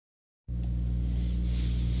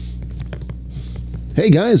Hey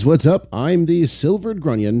guys, what's up? I'm the Silvered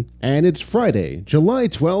Grunion, and it's Friday, July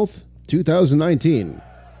 12th, 2019.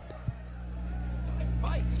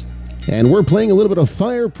 And we're playing a little bit of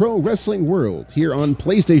Fpww Wrestling World here on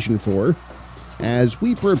PlayStation 4 as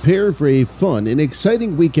we prepare for a fun and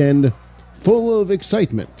exciting weekend full of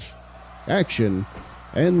excitement, action,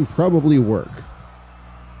 and probably work.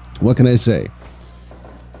 What can I say?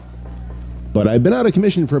 But I've been out of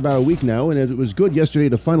commission for about a week now, and it was good yesterday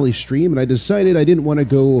to finally stream, and I decided I didn't want to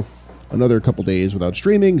go another couple days without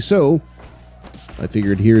streaming, so I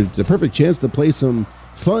figured here's the perfect chance to play some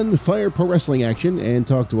fun Fpww Wrestling action and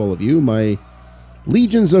talk to all of you, my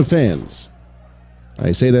legions of fans.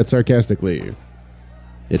 I say that sarcastically.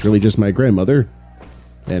 It's really just my grandmother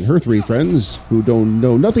and her 3 friends who don't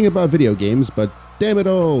know nothing about video games, but damn it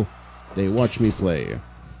all, they watch me play.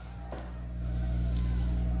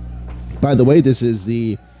 By the way, this is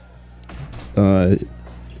the All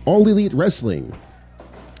Elite Wrestling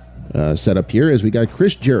setup here, as we got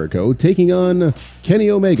Chris Jericho taking on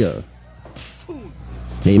Kenny Omega.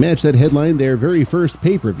 A match that headlined their very first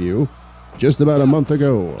pay-per-view just about a month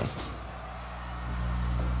ago.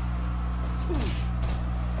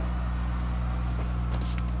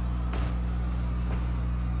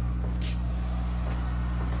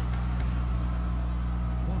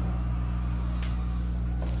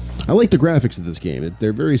 I like the graphics of this game.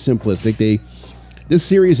 They're very simplistic. This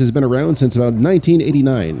series has been around since about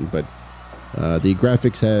 1989, but the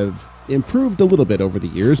graphics have improved a little bit over the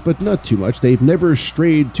years, but not too much. They've never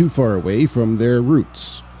strayed too far away from their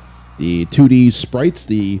roots. The 2D sprites,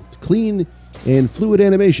 the clean and fluid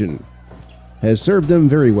animation has served them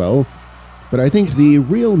very well, but I think the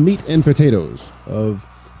real meat and potatoes of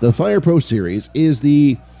the Fpww series is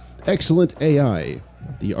the excellent AI,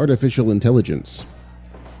 the artificial intelligence.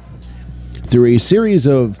 Through a series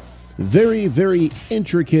of very, very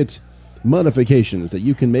intricate modifications that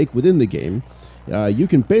you can make within the game, you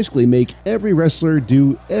can basically make every wrestler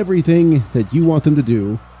do everything that you want them to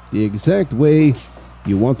do the exact way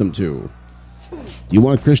you want them to. You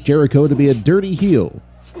want Chris Jericho to be a dirty heel?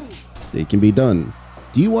 It can be done.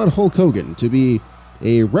 Do you want Hulk Hogan to be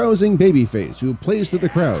a rousing babyface who plays to the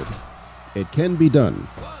crowd? It can be done.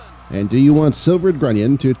 And do you want Silvered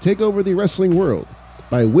Grunion to take over the wrestling world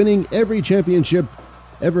by winning every championship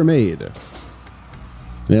ever made?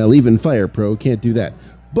 Well, even Fpww can't do that,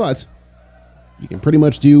 but you can pretty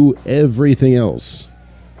much do everything else.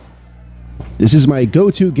 This is my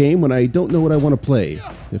go-to game when I don't know what I want to play.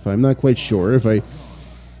 If I'm not quite sure, if I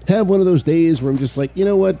have one of those days where I'm just like, you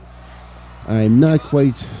know what, I'm not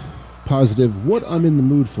quite positive what I'm in the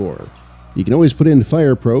mood for. You can always put in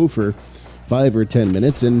Fpww for 5 or 10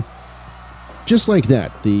 minutes, and just like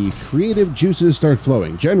that, the creative juices start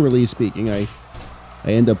flowing. Generally speaking, I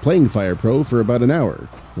end up playing Fpww for about an hour,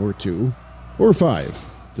 or 2, or 5,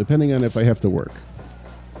 depending on if I have to work.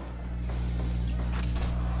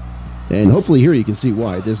 And hopefully here you can see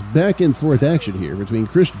why. This back and forth action here between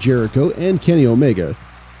Chris Jericho and Kenny Omega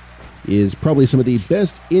is probably some of the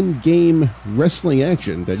best in-game wrestling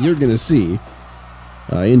action that you're going to see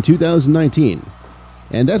in 2019.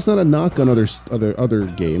 And that's not a knock on other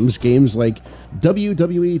games like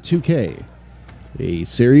WWE 2K, a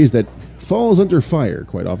series that falls under fire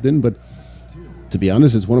quite often, but to be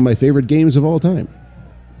honest, it's one of my favorite games of all time.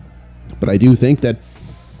 But I do think that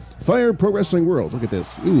Fpww Wrestling World, look at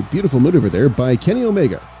this, ooh, beautiful maneuver there by Kenny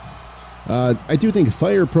Omega. I do think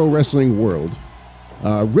Fpww Wrestling World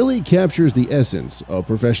really captures the essence of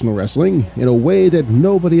professional wrestling in a way that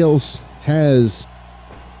nobody else has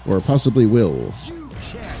or possibly will.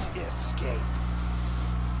 Can't escape.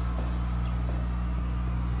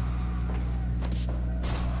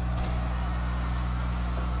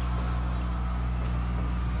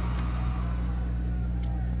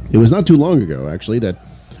 It was not too long ago, actually, that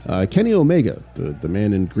Kenny Omega, the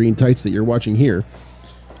man in green tights that you're watching here,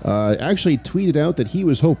 actually tweeted out that he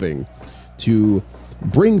was hoping to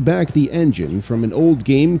bring back the engine from an old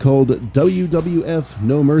game called WWF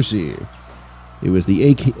No Mercy. It was the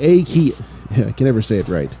I can never say it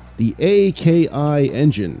right. The AKI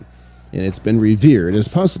engine, and it's been revered as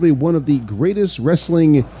possibly one of the greatest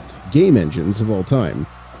wrestling game engines of all time,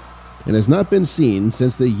 and has not been seen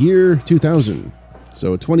since the year 2000.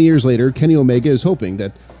 So 20 years later, Kenny Omega is hoping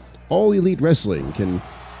that All Elite Wrestling can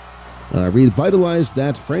revitalize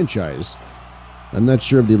that franchise. I'm not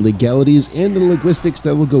sure of the legalities and the linguistics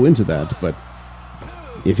that will go into that, but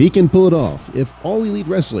if he can pull it off, if All Elite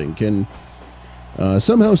Wrestling can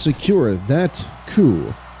somehow secure that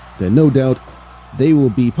coup, then no doubt they will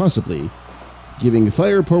be possibly giving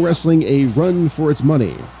Fpww Wrestling a run for its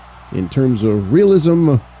money in terms of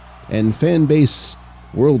realism and fan base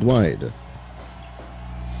worldwide.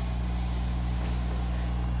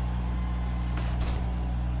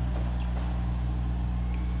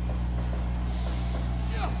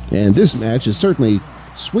 And this match is certainly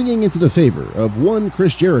swinging into the favor of one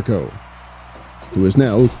Chris Jericho, who is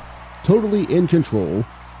now totally in control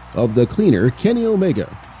of the cleaner Kenny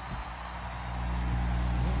Omega.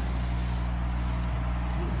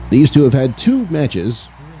 These two have had 2 matches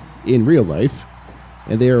in real life,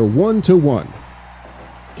 and they are 1-1.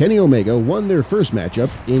 Kenny Omega won their first matchup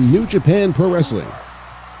in New Japan Pro Wrestling,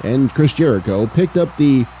 and Chris Jericho picked up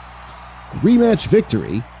the rematch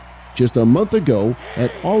victory just a month ago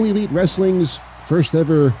at All Elite Wrestling's first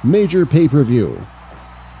ever major pay-per-view.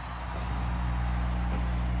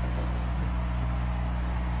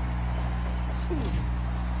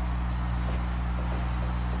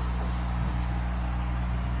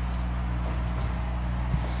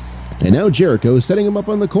 And now Jericho is setting him up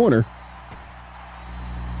on the corner.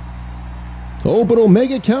 Oh, but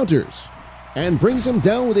Omega counters and brings him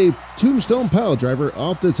down with a tombstone piledriver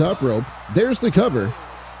off the top rope. There's the cover.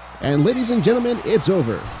 And ladies and gentlemen, it's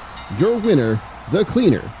over. Your winner, the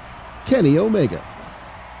cleaner, Kenny Omega.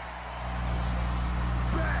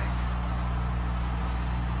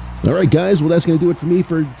 All right, guys, well, that's going to do it for me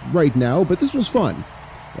for right now, but this was fun.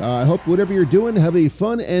 I hope whatever you're doing, have a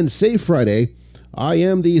fun and safe Friday. I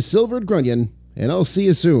am the Silvered Grunion, and I'll see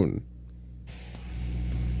you soon.